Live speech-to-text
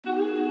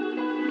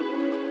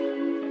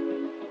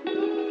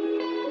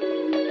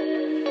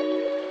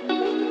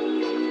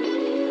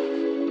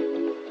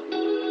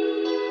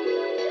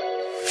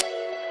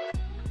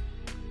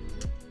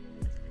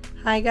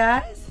Hi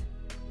guys,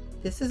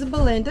 this is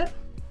Belinda.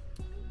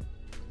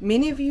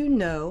 Many of you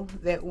know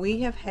that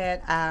we have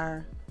had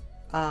our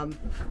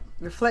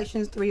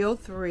Reflections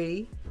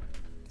 303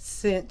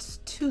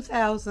 since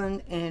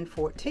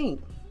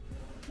 2014.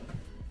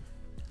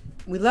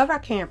 We love our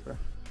camper,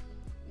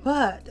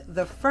 but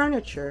the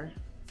furniture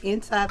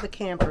inside the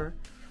camper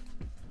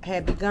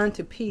had begun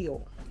to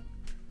peel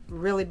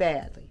really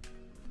badly.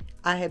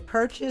 I had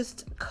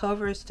purchased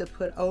covers to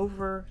put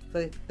over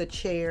the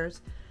chairs,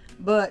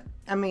 but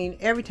I mean,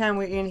 every time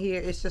we're in here,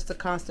 it's just a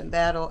constant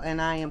battle,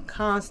 and I am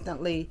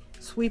constantly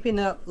sweeping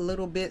up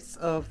little bits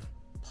of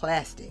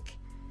plastic.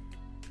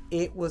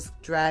 It was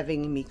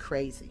driving me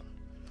crazy.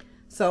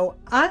 So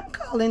I'm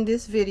calling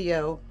this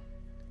video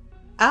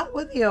Out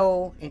with the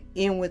Old and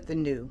In with the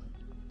New.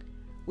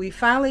 We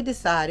finally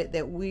decided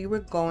that we were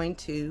going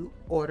to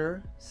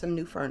order some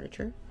new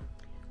furniture,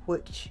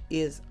 which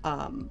is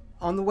on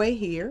the way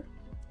here.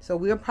 So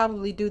we'll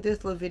probably do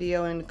this little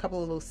video in a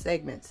couple of little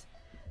segments.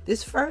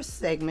 This first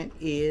segment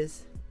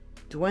is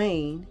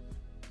Duane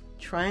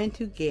trying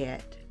to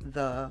get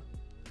the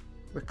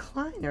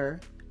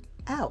recliner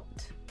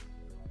out.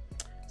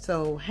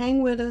 So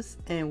hang with us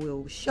and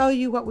we'll show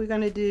you what we're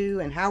going to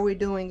do and how we're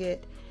doing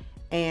it,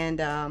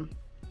 and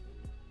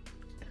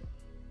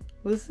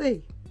we'll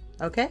see.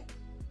 Okay,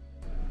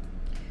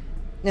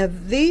 now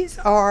these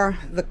are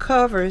the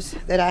covers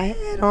that I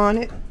had on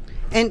it,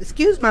 and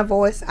excuse my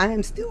voice, I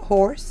am still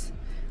hoarse,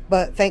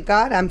 but thank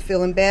God I'm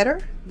feeling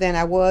better than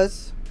I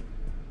was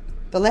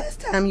the last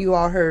time you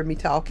all heard me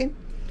talking.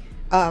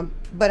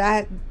 But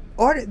I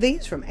ordered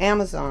these from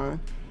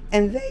Amazon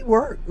and they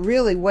work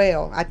really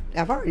well.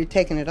 I've already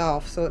taken it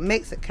off, so it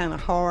makes it kind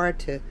of hard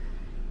to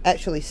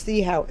actually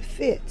see how it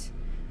fits,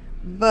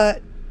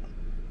 but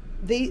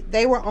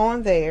they were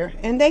on there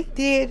and they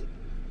did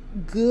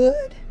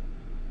good,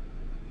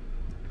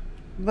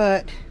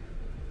 but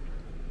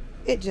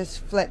it just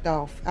flecked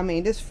off. I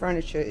mean, this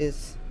furniture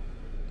is,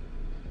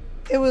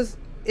 it was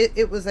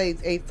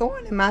a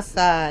thorn in my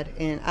side,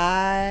 and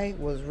I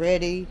was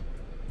ready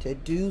to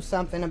do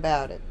something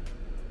about it.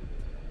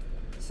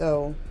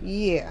 So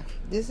yeah,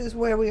 this is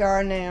where we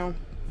are now,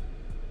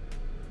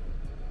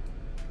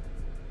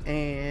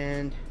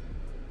 and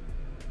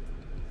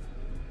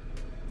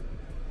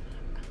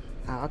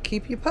I'll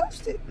keep you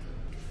posted.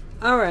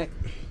 All right.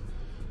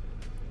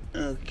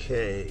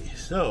 Okay,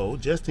 so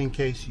just in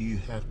case you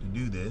have to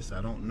do this,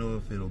 I don't know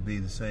if it'll be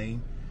the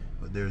same,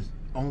 but there's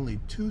only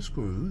two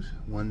screws,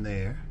 one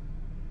there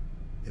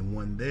and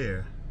one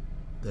there,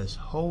 that's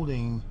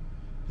holding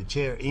the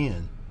chair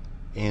in,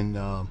 and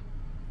the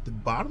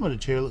bottom of the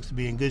chair looks to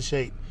be in good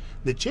shape.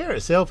 The chair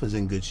itself is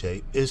in good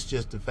shape. It's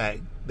just the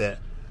fact that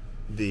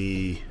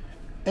the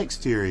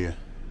exterior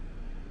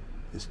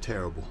is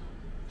terrible.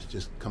 It's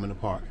just coming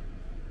apart.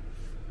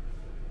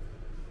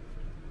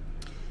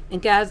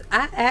 And guys,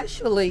 I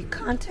actually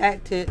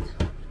contacted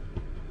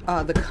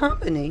the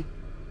company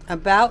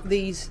about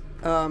this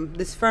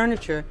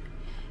furniture,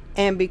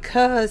 and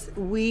because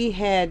we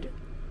had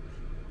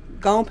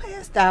gone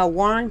past our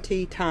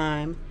warranty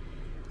time,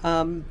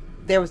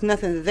 there was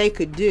nothing that they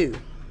could do.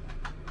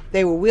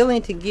 They were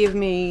willing to give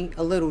me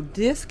a little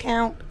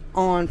discount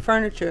on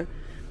furniture,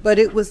 but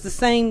it was the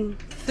same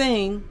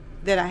thing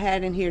that I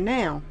had in here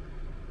now,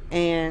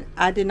 and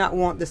I did not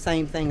want the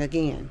same thing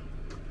again.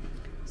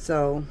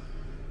 So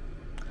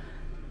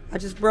I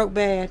just broke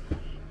bad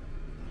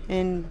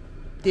and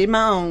did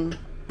my own.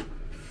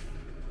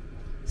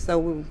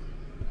 So,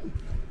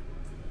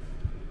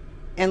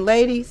 and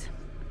ladies,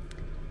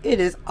 it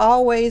is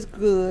always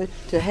good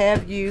to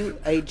have you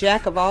a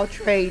jack of all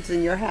trades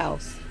in your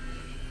house.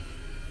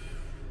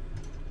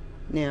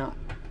 Now,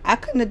 I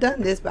couldn't have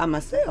done this by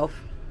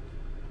myself,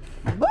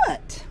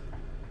 but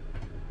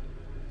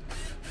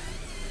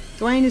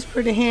Duane is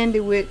pretty handy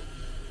with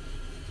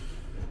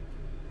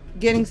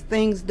getting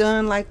things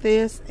done like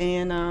this,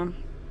 and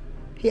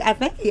I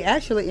think he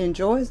actually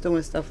enjoys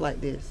doing stuff like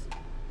this.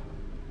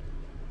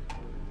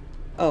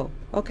 Oh,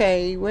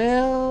 okay,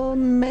 well,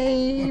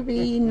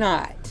 maybe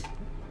not.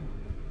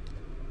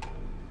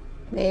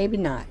 Maybe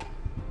not.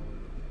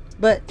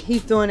 But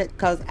he's doing it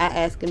because I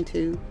asked him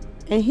to,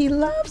 and he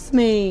loves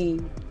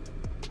me.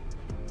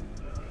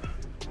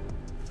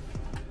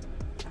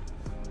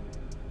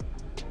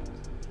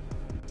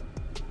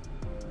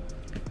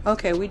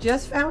 Okay, we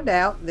just found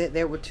out that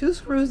there were 2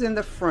 screws in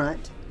the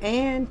front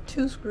and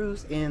 2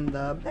 screws in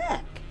the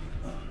back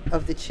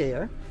of the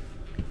chair.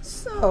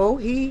 So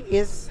he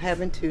is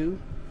having to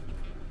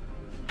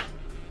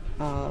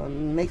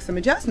make some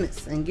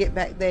adjustments and get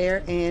back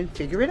there and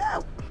figure it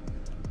out.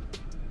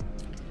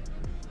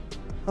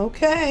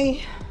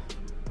 Okay,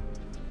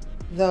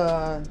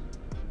 the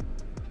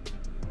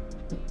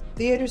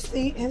theater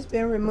seat has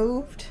been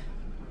removed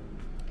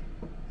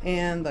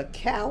and the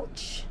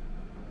couch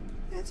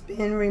has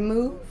been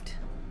removed,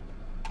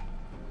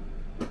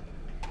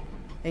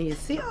 and you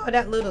see all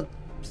that little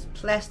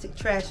plastic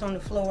trash on the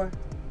floor?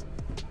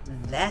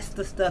 That's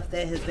the stuff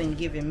that has been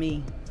giving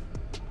me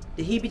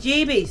the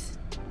heebie-jeebies.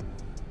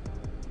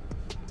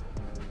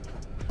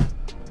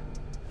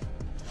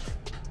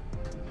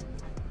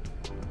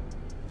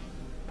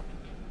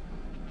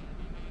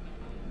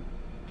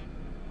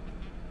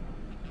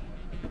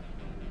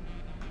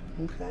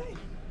 Okay.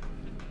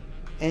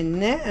 And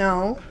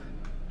now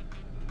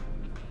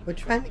we're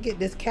trying to get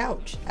this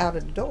couch out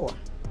of the door.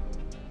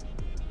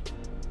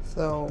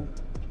 So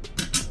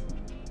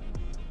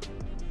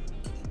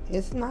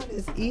it's not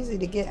as easy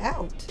to get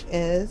out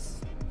as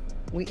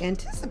we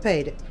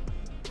anticipated.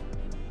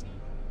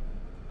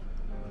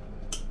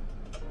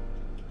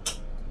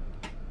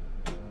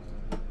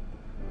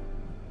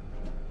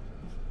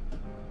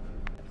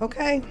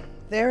 Okay,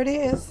 there it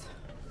is.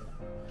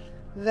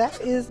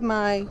 That is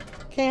my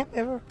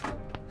camper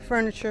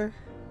furniture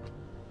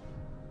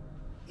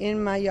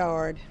in my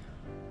yard.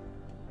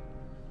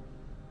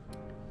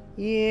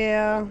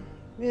 Yeah,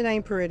 it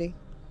ain't pretty.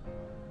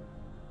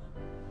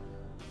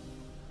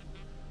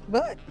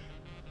 But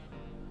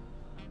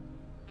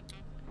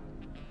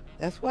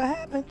that's what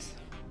happens.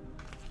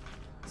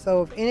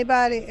 So if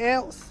anybody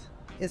else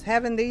is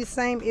having these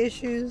same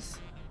issues,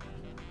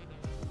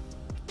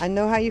 I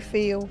know how you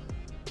feel.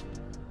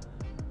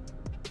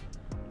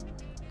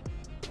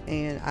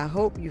 And I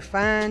hope you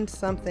find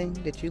something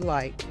that you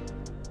like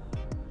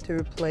to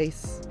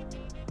replace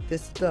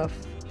this stuff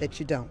that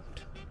you don't.